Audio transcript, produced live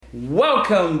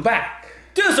Welcome back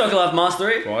to the Soccer Life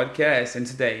Mastery podcast. And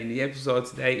today, in the episode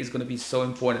today, is going to be so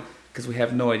important because we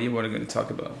have no idea what we're going to talk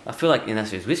about. I feel like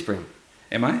Inacio's whispering.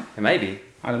 Am I? Maybe.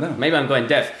 I don't know. Maybe I'm going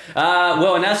deaf.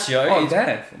 Well, Inacio... Oh,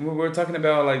 deaf. We're talking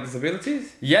about like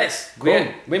disabilities? Yes. Cool.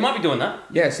 We might be doing that.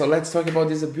 Yeah, so let's talk about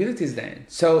disabilities then.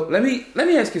 So let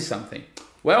me ask you something.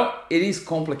 Well, it is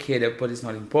complicated, but it's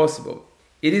not impossible.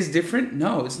 It is different?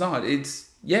 No, it's not. It's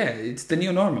the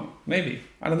new normal. Maybe.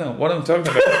 I don't know what I'm talking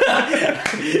about.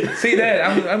 See that?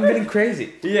 I'm getting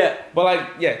crazy. Yeah.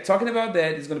 But talking about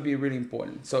that is going to be really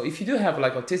important. So if you do have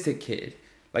like autistic kid,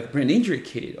 like brain injury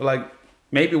kid, or like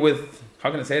maybe with,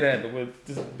 how can I say that? With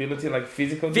disability, like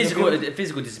physical disability?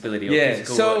 Physical disability or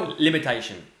physical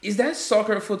limitation. Is that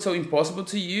soccer or futsal impossible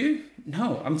to you?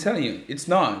 No, I'm telling you, it's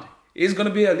not. It's going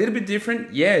to be a little bit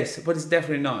different, yes, but it's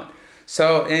definitely not.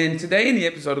 So, and today in the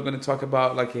episode, we're going to talk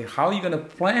about like how you're going to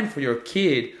plan for your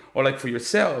kid or like for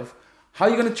yourself. How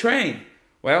you're going to train.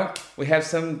 Well, we have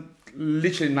some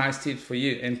literally nice tips for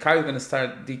you. And Kyle's going to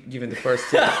start giving the first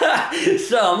tip.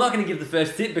 So, I'm not going to give the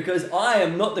first tip because I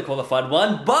am not the qualified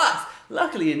one. But,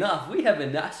 luckily enough, we have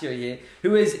Inacio here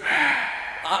who is...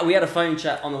 we had a phone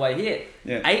chat on the way here.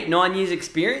 Yeah. 8-9 years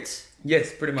experience.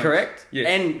 Yes, pretty much. Correct? Yes.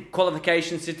 And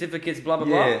qualification certificates, blah, blah,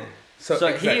 yeah. blah. So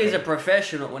exactly. He is a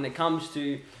professional when it comes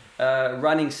to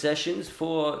running sessions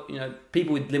for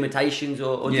people with limitations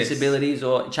or disabilities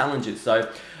or challenges. So,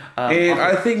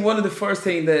 I think one of the first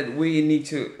things that we need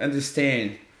to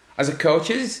understand as a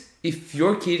coaches, if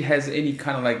your kid has any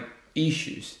kind of like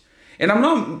issues, and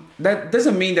that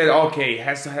doesn't mean that it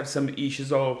has to have some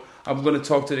issues or I'm going to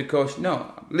talk to the coach.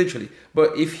 No, literally.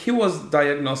 But if he was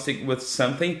diagnosed with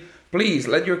something, please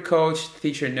let your coach,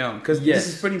 teacher know because this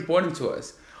is pretty important to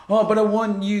us. Oh, but I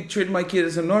want you to treat my kid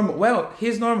as a normal. Well,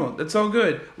 he's normal. That's all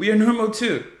good. We are normal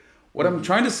too. What I'm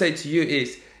trying to say to you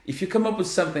is, if you come up with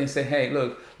something and say, hey,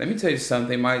 look, let me tell you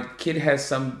something. My kid has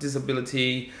some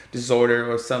disability disorder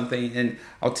or something, an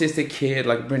autistic kid,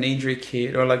 like brain injury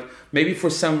kid, or like maybe for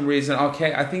some reason,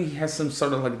 I think he has some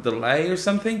sort of like delay or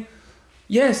something.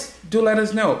 Yes, do let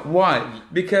us know. Why?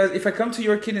 Because if I come to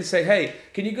your kid and say, hey,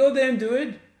 can you go there and do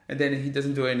it? And then he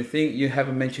doesn't do anything. You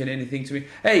haven't mentioned anything to me.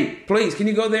 Hey, please, can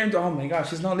you go there and do... Oh my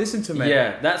gosh, he's not listening to me.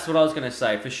 Yeah, that's what I was going to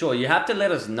say, for sure. You have to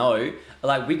let us know.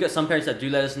 Like, we got some parents that do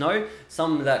let us know,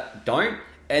 some that don't.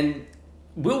 And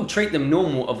we'll treat them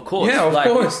normal, of course. Yeah, of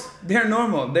course. They're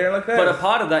normal. They're like that. But a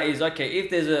part of that is, okay, if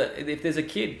there's a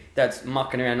kid that's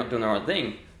mucking around, not doing the right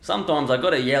thing, sometimes I got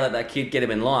to yell at that kid, get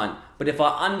him in line. But if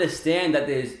I understand that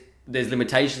there's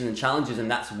limitations and challenges and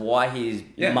that's why he's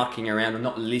mucking around or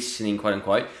not listening, quote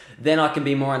unquote, then I can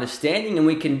be more understanding and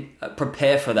we can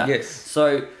prepare for that. Yes.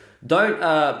 So don't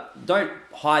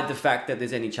hide the fact that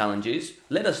there's any challenges.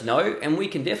 Let us know and we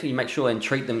can definitely make sure and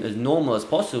treat them as normal as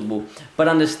possible, but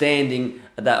understanding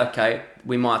that, okay,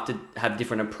 we might have to have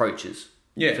different approaches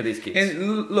for these kids.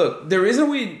 And look, the reason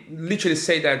we literally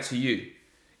say that to you,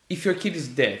 if your kid is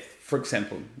deaf, for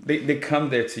example, they come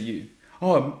there to you.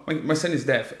 Oh, my son is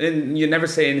deaf. And you never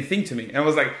say anything to me. And I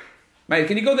was like, mate,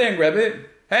 can you go there and grab it?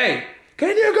 Hey,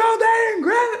 can you go there and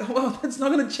grab it? Well, that's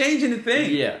not going to change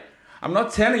anything. Yeah. I'm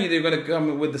not telling you they're going to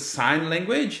come with the sign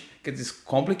language because it's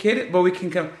complicated, but we can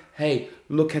come, hey,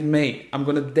 look at me. I'm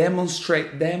going to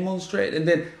demonstrate. And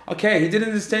then, okay, he didn't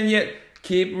understand yet.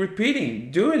 Keep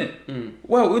repeating, doing it.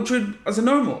 Well, we'll treat as a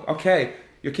normal. Okay,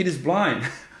 your kid is blind.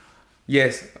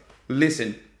 Yes,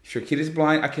 listen. If your kid is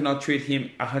blind, I cannot treat him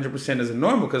 100% as a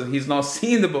normal because he's not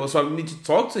seeing the ball. So I need to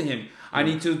talk to him. I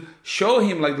need to show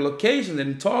him like the locations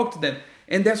and talk to them.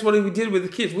 And that's what we did with the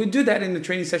kids. We do that in the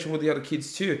training session with the other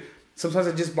kids too. Sometimes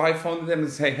I just by phone them and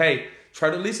say, hey,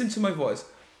 try to listen to my voice.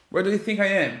 Where do you think I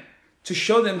am? To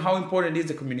show them how important it is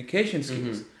the communication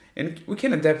skills. And we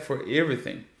can adapt for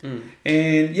everything.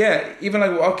 And even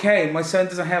like, okay, my son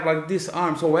doesn't have like this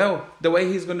arm. So well, the way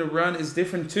he's going to run is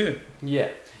different too.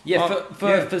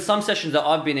 For some sessions that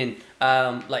I've been in,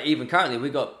 like even currently, we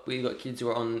got kids who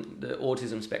are on the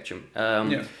autism spectrum.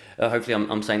 Hopefully,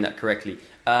 I'm saying that correctly.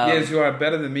 Yes, you are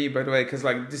better than me, by the way, because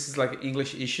like this is like an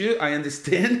English issue. I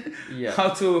understand how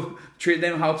to treat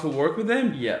them, how to work with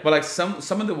them. Yeah. But like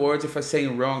some of the words, if I'm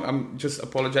saying wrong, I'm just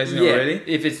apologizing already.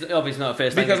 If it's obviously not a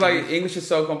first because like English is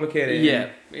so complicated. Yeah,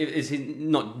 is he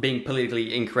not being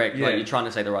politically incorrect? Like you're trying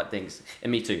to say the right things,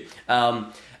 and me too.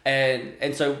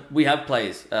 And so we have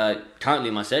players currently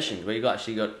in my sessions where you've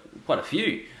actually got quite a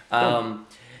few,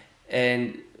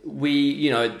 and we,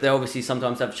 they obviously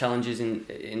sometimes have challenges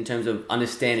in terms of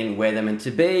understanding where they're meant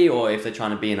to be, or if they're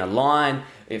trying to be in a line,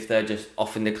 if they're just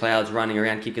off in the clouds running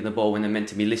around kicking the ball when they're meant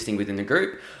to be listening within the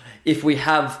group. If we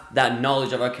have that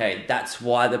knowledge of, okay, that's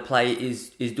why the player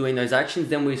is doing those actions,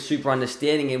 then we're super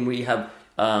understanding and we have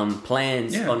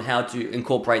plans on how to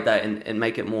incorporate that and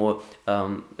make it more,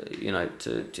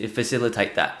 to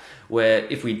facilitate that. Where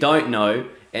if we don't know,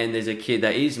 and there's a kid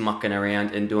that is mucking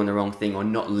around and doing the wrong thing or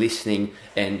not listening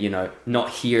and, not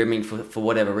hearing for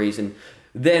whatever reason,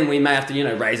 then we may have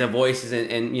to, raise our voices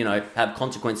and have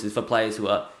consequences for players who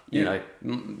are,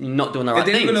 not doing the right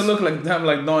things. They're going to look like them,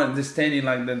 like not understanding,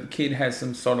 like the kid has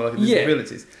some sort of like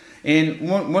disabilities. And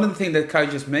one of the things that Kai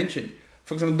just mentioned,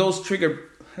 for example, those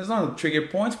it's not trigger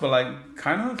points, but like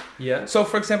kind of. Yeah. So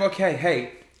for example, okay,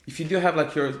 hey, if you do have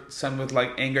like your son with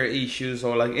like anger issues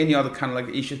or like any other kind of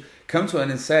like issues, come to it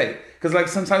and say, because like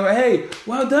sometimes, hey,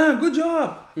 well done, good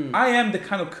job. I am the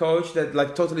kind of coach that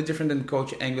like totally different than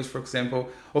Coach Angus, for example.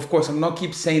 Of course, I'm not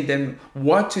keep saying them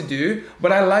what to do,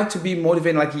 but I like to be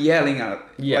motivated, like yelling out,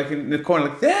 like in the corner,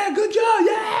 like, yeah, good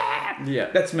job, yeah.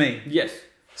 That's me. Yes.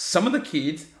 Some of the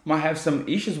kids might have some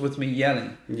issues with me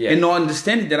yelling and not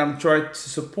understanding that I'm trying to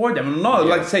support them. I'm not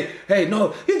like say, hey,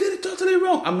 no, you did it totally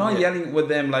wrong. I'm not yelling with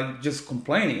them like just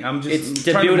complaining. I'm just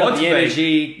to trying build to up the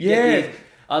energy.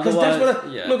 Because that's what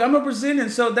look, I'm a Brazilian,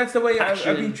 so that's the way I've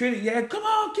been treated. Yeah, come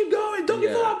on, keep going. Don't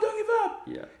give up.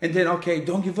 Yeah. And then, okay,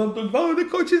 don't give up. Oh, the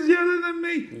coach is yelling at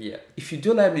me. Yeah. If you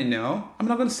do let me know, I'm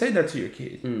not going to say that to your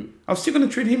kid. I'm still going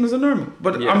to treat him as a normal.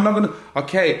 But I'm not going to,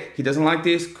 okay, he doesn't like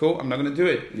this. Cool, I'm not going to do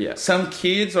it. Yeah. Some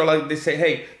kids are like, they say,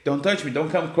 hey, don't touch me. Don't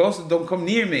come close. Don't come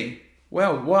near me.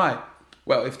 Well, why?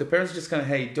 Well, if the parents just kind of,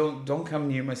 hey, don't come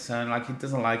near my son. Like, he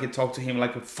doesn't like it. Talk to him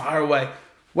like far away.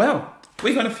 Well,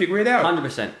 we're going to figure it out.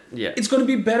 100%. Yeah. It's going to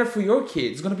be better for your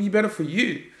kid. It's going to be better for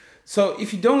you. So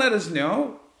if you don't let us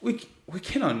know, we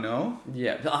cannot know.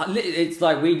 Yeah. It's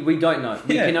like we don't know.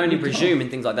 We can only presume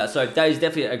and things like that. So that is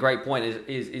definitely a great point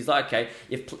is like, okay,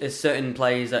 if there's certain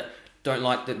players that don't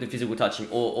like the physical touching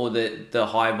or the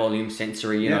high volume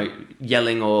sensory,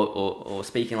 yelling or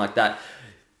speaking like that,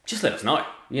 just let us know,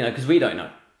 because we don't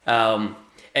know.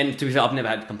 And to be fair, I've never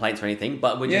had complaints or anything,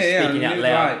 but we're just speaking out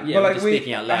loud. Right. Yeah, but we're like just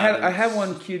speaking out loud. I had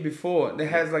one kid before that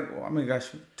has like, oh my gosh,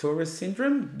 Tourette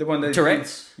syndrome? The one that...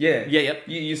 Tourette's? Yeah. Yeah, yep.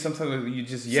 You sometimes you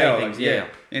just yell. Say things,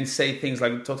 and say things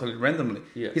like totally randomly.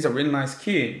 Yeah. He's a really nice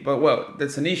kid, but well,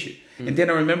 that's an issue. And then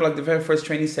I remember like the very first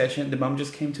training session, the mom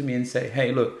just came to me and said,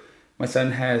 hey, look, my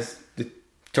son has the...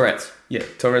 Tourette's. Yeah,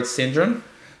 Tourette syndrome.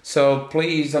 So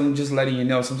please, I'm just letting you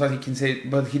know. Sometimes he can say,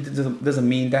 but he doesn't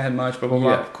mean that much, blah, blah,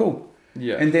 blah. Yeah. Cool.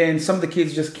 Yeah. And then some of the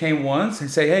kids just came once and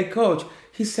say, hey, coach,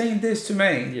 he's saying this to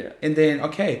me. Yeah. And then,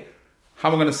 okay, how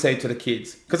am I going to say it to the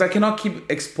kids? Because I cannot keep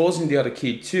exposing the other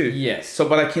kid too. Yes. So,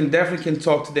 but I can definitely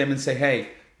talk to them and say, hey,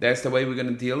 that's the way we're going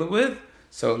to deal with.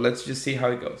 So let's just see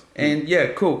how it goes. And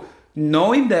yeah, cool.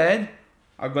 Knowing that,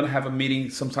 I'm going to have a meeting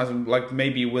sometimes like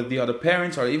maybe with the other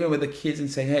parents or even with the kids and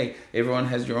say, hey, everyone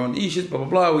has your own issues, blah, blah,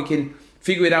 blah. We can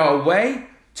figure it out a way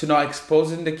to not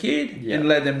exposing the kid and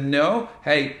let them know,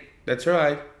 hey, that's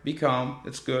right. Be calm.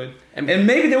 That's good. And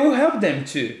maybe they will help them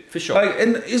too. For sure. Like,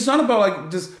 and it's not about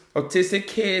like just autistic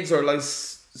kids or like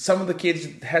some of the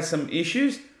kids has some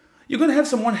issues. You're going to have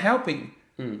someone helping.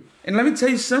 And let me tell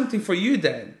you something for you,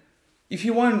 Dad. If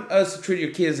you want us to treat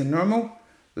your kid as a normal,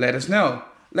 let us know.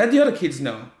 Let the other kids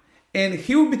know. And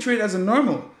he will be treated as a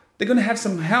normal. They're going to have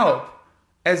some help.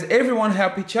 As everyone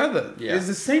help each other. Yeah. It's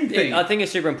the same thing. I think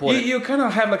it's super important. You kind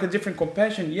of have like a different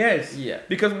compassion, yes. Yeah.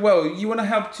 Because, well, you want to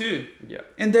help too. Yeah.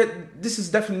 And that this is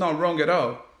definitely not wrong at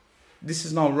all. This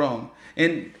is not wrong.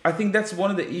 And I think that's one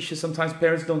of the issues sometimes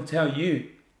parents don't tell you.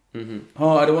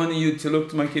 Oh, I don't want you to look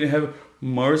to my kid and have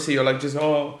mercy or like just,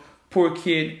 oh, poor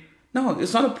kid. No,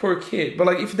 it's not a poor kid. But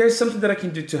like if there's something that I can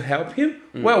do to help him,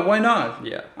 well, why not?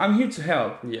 Yeah. I'm here to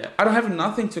help. Yeah. I don't have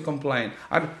nothing to complain.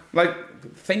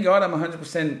 Thank God I'm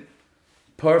 100%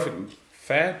 perfect.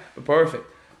 Fat, but perfect.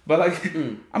 But like,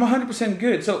 I'm 100%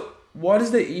 good. So what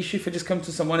is the issue if I just come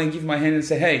to someone and give my hand and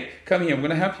say, hey, come here, I'm going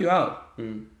to help you out.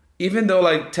 Even though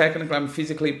like technically I'm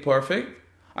physically perfect,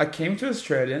 I came to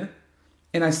Australia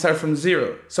and I start from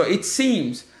zero. So it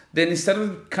seems that instead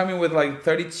of coming with like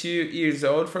 32 years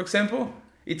old, for example,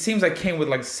 it seems I came with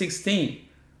like 16.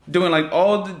 Doing like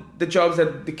all the jobs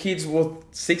that the kids with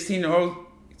 16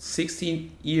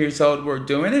 years old were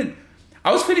doing it.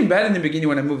 I was feeling bad in the beginning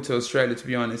when I moved to Australia, to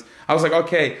be honest. I was like,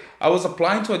 okay, I was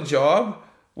applying to a job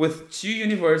with 2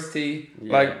 university,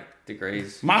 like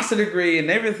degrees, master degree and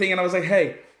everything. And I was like,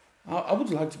 hey, I would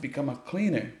like to become a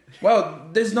cleaner. Well,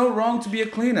 there's no wrong to be a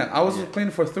cleaner. I was a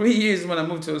cleaner for 3 years when I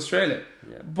moved to Australia.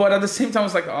 Yeah. But at the same time, I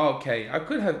was like, oh, okay, I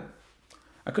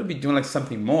could be doing like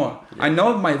something more. Yeah. I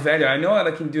know my value. I know that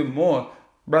I can do more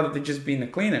rather than just being a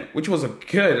cleaner, which was a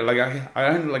good. Like I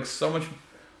earned like so much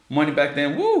money back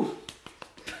then. Woo!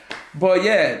 But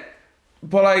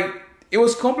like it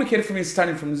was complicated for me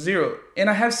starting from zero. And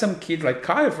I have some kid like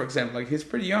Kyle, for example, like he's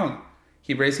pretty young.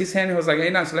 He raised his hand and was like, hey,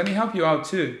 Nas, let me help you out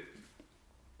too.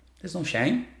 There's no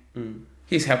shame.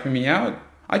 He's helping me out.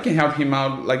 I can help him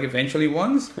out like eventually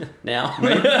once. Now.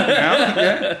 Maybe. Now,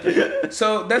 yeah.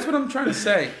 So that's what I'm trying to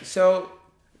say. So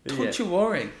don't you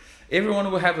worry.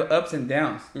 Everyone will have the ups and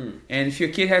downs. And if your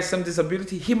kid has some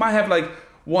disability, he might have like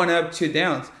 1 up, 2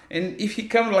 downs. And if he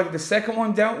comes like the second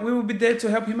one down, we will be there to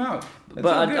help him out. That's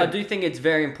but I do think it's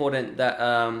very important that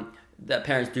that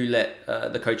parents do let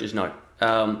the coaches know,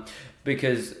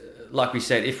 because, like we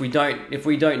said, if we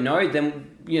don't know, then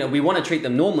we want to treat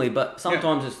them normally. But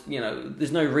sometimes it's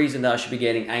there's no reason that I should be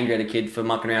getting angry at a kid for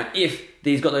mucking around if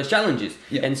he's got those challenges.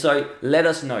 Yeah. And so let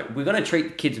us know. We're going to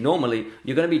treat kids normally.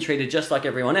 You're going to be treated just like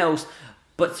everyone else.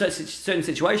 But certain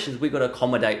situations, we've got to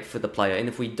accommodate for the player. And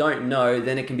if we don't know,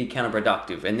 then it can be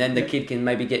counterproductive. And then the kid can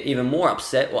maybe get even more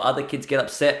upset, or other kids get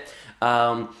upset.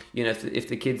 If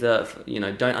the kids are,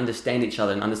 don't understand each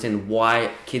other and understand why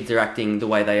kids are acting the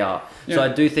way they are. Yeah. So I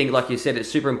do think, like you said, it's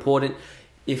super important.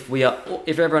 If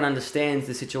everyone understands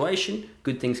the situation,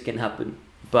 good things can happen.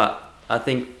 But I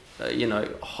think,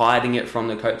 hiding it from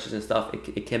the coaches and stuff,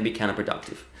 it can be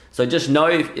counterproductive. So just know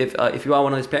if you are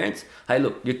one of those parents, hey,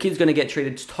 look, your kid's going to get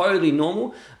treated totally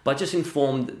normal, but just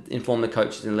inform the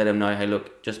coaches and let them know, hey,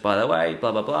 look, just by the way,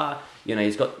 blah blah blah.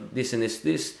 He's got this and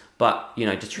this, but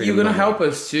just treat. You're him going to normal.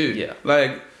 help us too, yeah.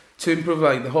 Like to improve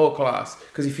like the whole class.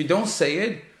 Because if you don't say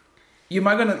it, you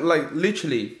might gonna like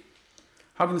literally,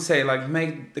 how can I say, like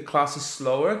make the classes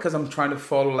slower because I'm trying to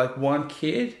follow like one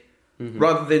kid.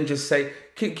 Rather than just say,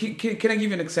 can I give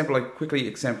you an example, like quickly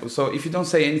example? So if you don't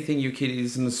say anything, your kid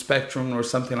is in the spectrum or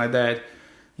something like that,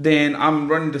 then I'm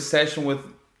running the session with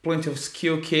plenty of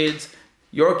skilled kids.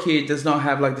 Your kid does not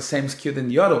have like the same skill than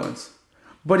the other ones,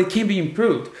 but it can be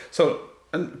improved. So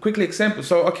quickly example.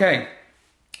 So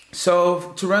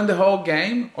to run the whole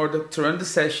game or to run the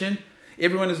session,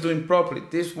 everyone is doing properly.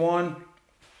 This one,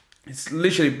 it's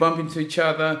literally bumping into each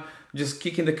other, just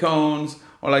kicking the cones,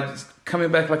 or like just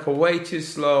coming back like a way too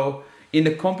slow. In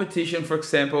the competition, for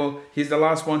example, he's the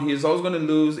last one. He's always going to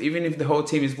lose, even if the whole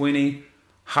team is winning.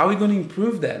 How are we going to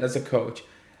improve that as a coach?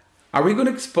 Are we going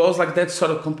to expose like that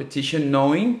sort of competition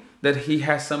knowing that he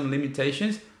has some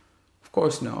limitations? Of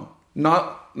course, no.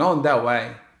 Not in that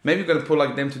way. Maybe we're going to put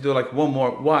like them to do like one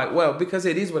more. Why? Well, because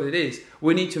it is what it is.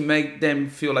 We need to make them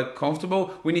feel like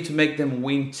comfortable. We need to make them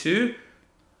win too.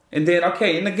 And then,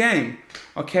 in the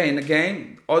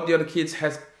game, all the other kids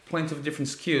has plenty of different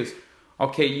skills.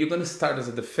 Okay, you're going to start as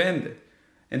a defender.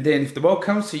 And then if the ball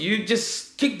comes to you,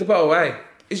 just kick the ball away.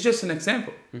 It's just an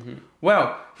example.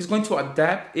 Well, he's going to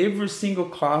adapt every single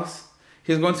class.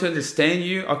 He's going to understand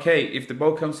you. Okay, if the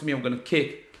ball comes to me, I'm going to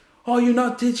kick. Oh, you're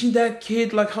not teaching that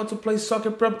kid like how to play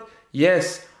soccer properly?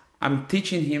 Yes, I'm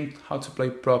teaching him how to play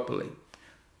properly.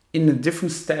 In a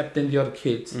different step than the other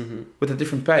kids. With a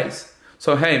different pace.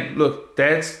 So, hey, look,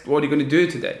 that's what you're going to do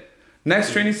today.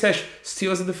 Next training session,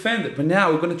 still as a defender. But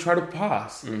now we're going to try to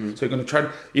pass. So you're going to try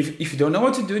to, if you don't know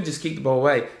what to do, just kick the ball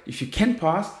away. If you can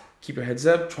pass, keep your heads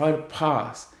up, try to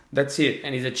pass. That's it.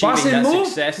 And he's achieving that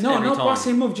success every time. No, pass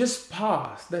and move, just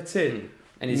pass. That's it.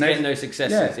 And he's getting those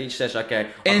successes each session. Okay,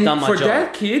 I've done my job. And for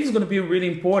that kid, it's going to be really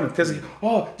important. Because,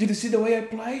 did you see the way I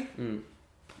play?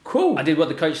 Cool. I did what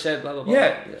the coach said, blah, blah, blah.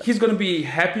 Yeah, he's going to be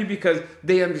happy because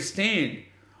they understand.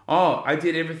 Oh, I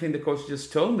did everything the coach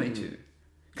just told me to.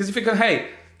 Because if you go, hey,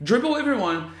 dribble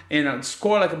everyone and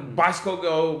score like a bicycle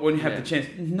goal when you have the chance.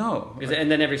 No. And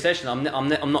then every session, I'm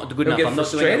not good enough. I'm not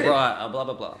doing it right. Blah,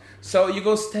 blah, blah. So you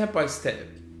go step by step.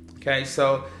 Okay,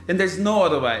 so, and there's no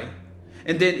other way.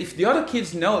 And then if the other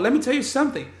kids know, let me tell you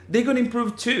something, they're going to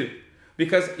improve too.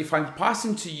 Because if I'm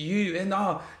passing to you and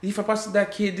if I pass to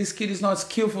that kid, this kid is not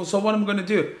skillful, so what am I going to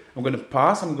do? I'm going to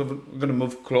pass, I'm going to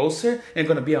move closer and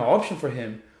going to be an option for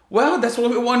him. Well, that's what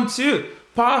we want to.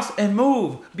 Pass and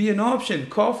move. Be an option.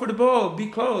 Call for the ball. Be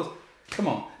close. Come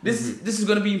on. This is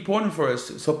going to be important for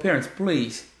us. So parents,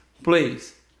 please.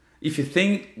 If you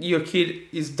think your kid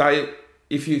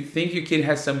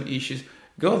has some issues,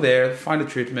 go there, find a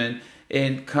treatment,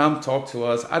 and come talk to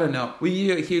us. I don't know. We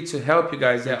are here to help you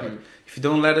guys out. If you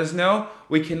don't let us know,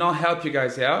 we cannot help you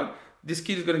guys out. This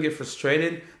kid is going to get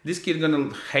frustrated. This kid is going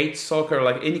to hate soccer,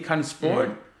 like any kind of sport.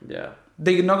 Yeah.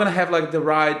 They're not going to have like the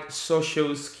right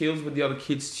social skills with the other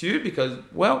kids too because,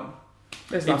 well,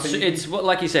 There's nothing. It's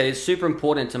like you said, it's super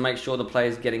important to make sure the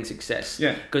player's getting success.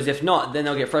 Yeah. Because if not, then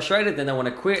they'll get frustrated, then they want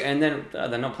to quit, and then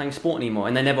they're not playing sport anymore,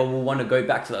 and they never will want to go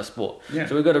back to that sport. Yeah.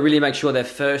 So we've got to really make sure their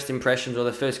first impressions or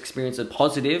their first experience are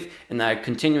positive, and they're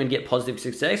continuing to get positive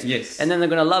success. Yes. And then they're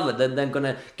going to love it. Then they're going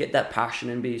to get that passion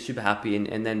and be super happy,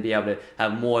 and then be able to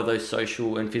have more of those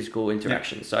social and physical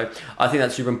interactions. Yeah. So I think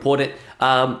that's super important.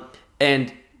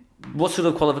 And what sort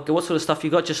of stuff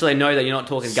you got, just so they know that you're not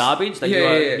talking garbage, that you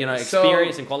are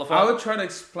experienced and qualified? I would try to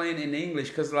explain in English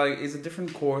because it's a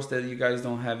different course that you guys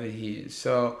don't have it here.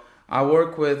 So I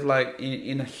work with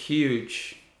in a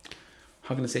huge,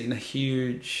 in a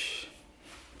huge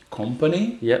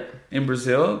company. Yep. In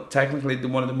Brazil, technically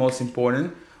one of the most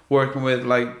important, working with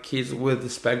kids with the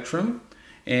spectrum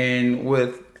and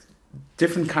with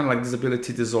different kind of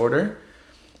disability disorder.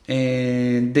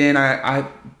 And then I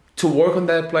to work on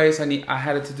that place, I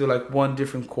had to do one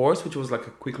different course, which was a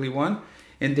quickly one.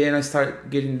 And then I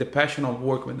started getting the passion of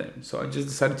working with them. So I just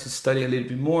decided to study a little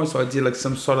bit more. So I did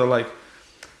some sort of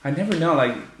I never know,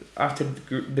 after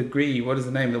the degree, what is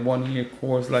the name? The 1 year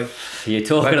course, You're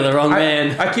talking to the wrong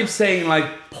man. I keep saying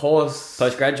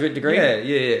postgraduate degree?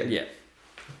 Yeah.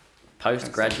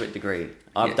 Postgraduate degree.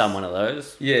 I've done one of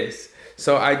those. Yes.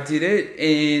 So I did it,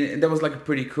 and that was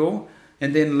pretty cool.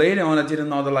 And then later on, I did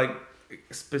another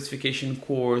specific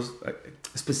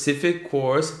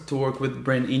course to work with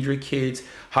brain injury kids,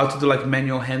 how to do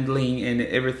manual handling and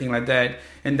everything like that.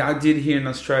 And I did here in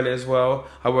Australia as well.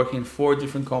 I work in 4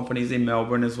 different companies in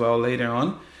Melbourne as well later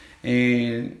on,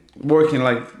 and working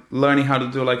learning how to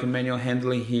do a manual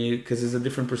handling here because it's a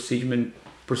different procedure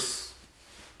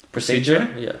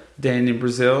than in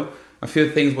Brazil. A few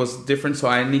things was different, so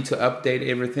I need to update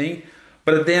everything.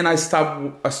 But then I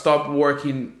stopped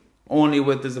working only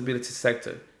with disability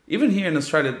sector. Even here in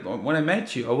Australia, when I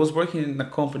met you, I was working in a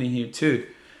company here too.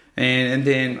 And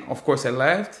then, of course, I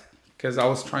left because I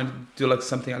was trying to do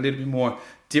something a little bit more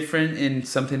different and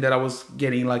something that I was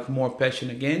getting more passion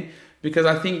again. Because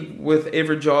I think with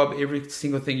every job, every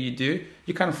single thing you do,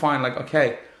 you kind of find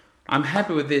okay, I'm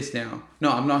happy with this now.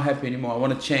 No, I'm not happy anymore. I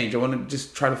want to change. I want to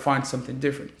just try to find something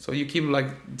different. So you keep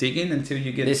digging until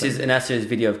you get. This is Inasio's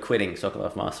video of quitting Soccer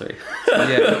Life Mastery.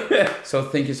 Yeah. So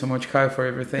thank you so much, Kai, for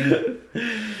everything.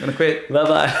 Gonna quit.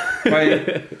 Bye.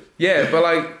 Yeah, but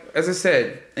as I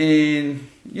said, and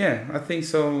I think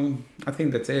so. I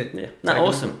think that's it. Yeah. No,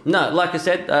 awesome. No, like I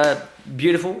said,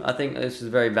 beautiful. I think this is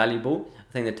very valuable.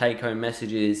 I think the take-home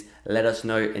message is let us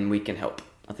know and we can help.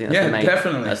 I think that's the main.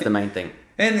 Definitely. That's the main thing.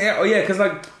 And because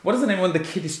what is the name when the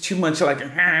kid is too much over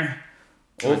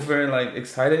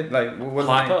excited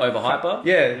hyper?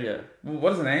 Yeah.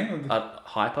 What is the name?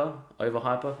 Hyper, over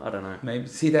hyper. I don't know. Maybe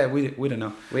see that we don't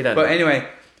know. We don't. But know. Anyway,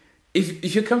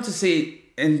 if you come to see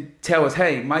and tell us,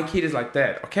 hey, my kid is like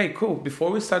that. Okay, cool.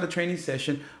 Before we start the training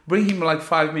session, bring him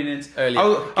 5 minutes early.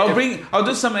 I'll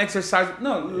do some exercise.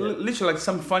 No, literally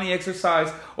some funny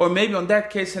exercise, or maybe on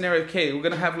that case scenario. Okay, we're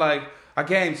gonna have a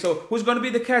game. So who's going to be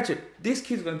the catcher? This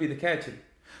kid's going to be the catcher.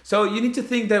 So you need to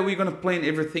think that we're going to plan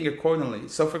everything accordingly.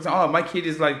 So for example, my kid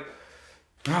is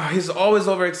he's always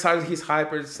overexcited. He's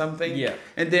hyper something. Yeah.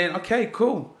 And then, okay,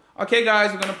 cool. Okay,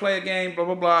 guys, we're going to play a game, blah,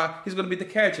 blah, blah. He's going to be the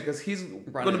catcher because he's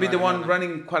going to be the one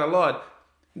running quite a lot.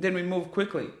 Then we move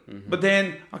quickly. Mm-hmm. But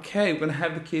then, okay, we're going to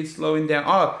have the kid slowing down.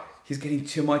 Oh, he's getting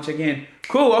too much again.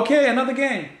 Cool. Okay, another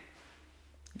game.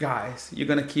 Guys, you're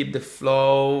going to keep the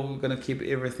flow. You're going to keep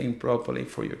everything properly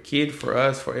for your kid, for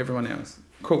us, for everyone else.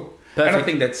 Cool. Perfect. And I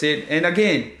think that's it. And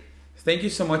again, thank you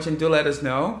so much. And do let us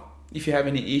know if you have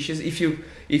any issues. If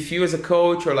you as a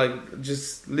coach or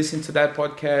just listen to that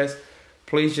podcast,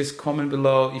 please just comment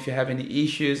below if you have any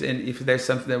issues and if there's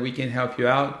something that we can help you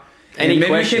out. Any maybe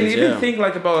questions, we can even think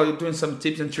about doing some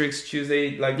tips and tricks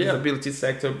Tuesday, disability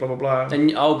sector, blah, blah, blah.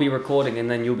 And I'll be recording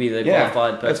and then you'll be the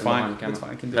qualified person behind the camera. That's fine.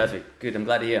 I can do Perfect. It. Good. I'm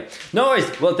glad to hear. No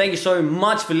worries. Well, thank you so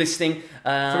much for listening.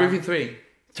 3v3.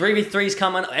 3v3's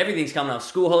coming. Everything's coming up.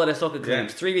 School holiday soccer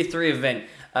clinics. 3v3 event.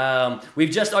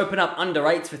 We've just opened up under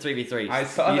 8s for 3v3s. I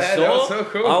saw that. That was so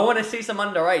cool. I want to see some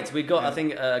under 8s. We've got, I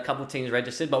think, a couple of teams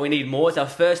registered, but we need more. It's our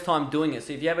first time doing it.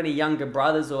 So if you have any younger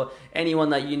brothers or anyone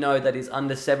that you know that is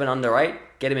under 7, under 8,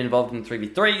 get them involved in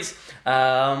 3v3s.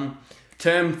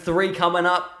 Term 3 coming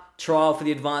up. Trial for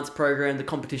the advanced program, the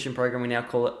competition program. We now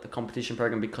call it the competition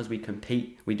program because we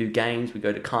compete. We do games. We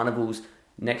go to carnivals.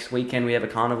 Next weekend we have a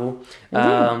carnival.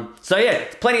 So yeah,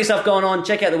 plenty of stuff going on.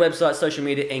 Check out the website, social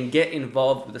media, and get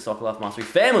involved with the Soccer Life Mastery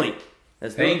family.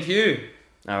 Thank you.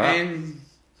 All right. And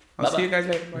I'll see you guys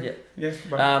later. Bye. Yeah.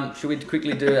 Bye. Should we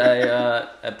quickly do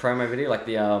a promo video like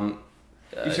these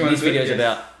videos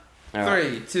about? All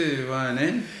right. 3, 2, 1,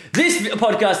 and this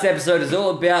podcast episode is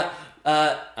all about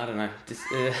I don't know.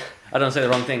 I don't say the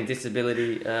wrong thing.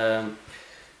 Disability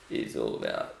is all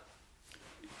about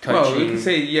coaching. Well, we can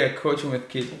say coaching with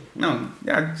kids. No,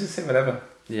 just say whatever.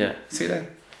 Yeah. See that.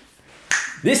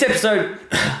 This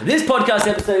podcast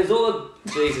episode is all.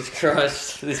 Jesus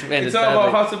Christ! This man It's all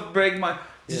about how to break my.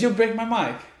 Did you break my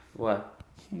mic? What?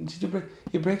 Did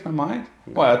you break my mic?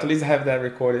 Well, at least I have that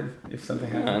recorded if something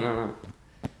happens. No.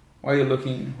 Why are you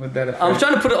looking with that effect? I'm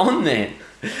trying to put it on there.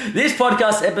 This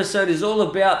podcast episode is all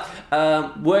about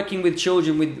working with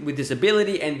children with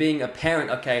disability and being a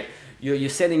parent. Okay, you're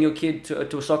sending your kid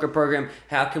to a soccer program.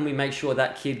 How can we make sure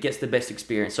that kid gets the best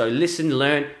experience? So listen,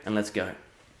 learn, and let's go.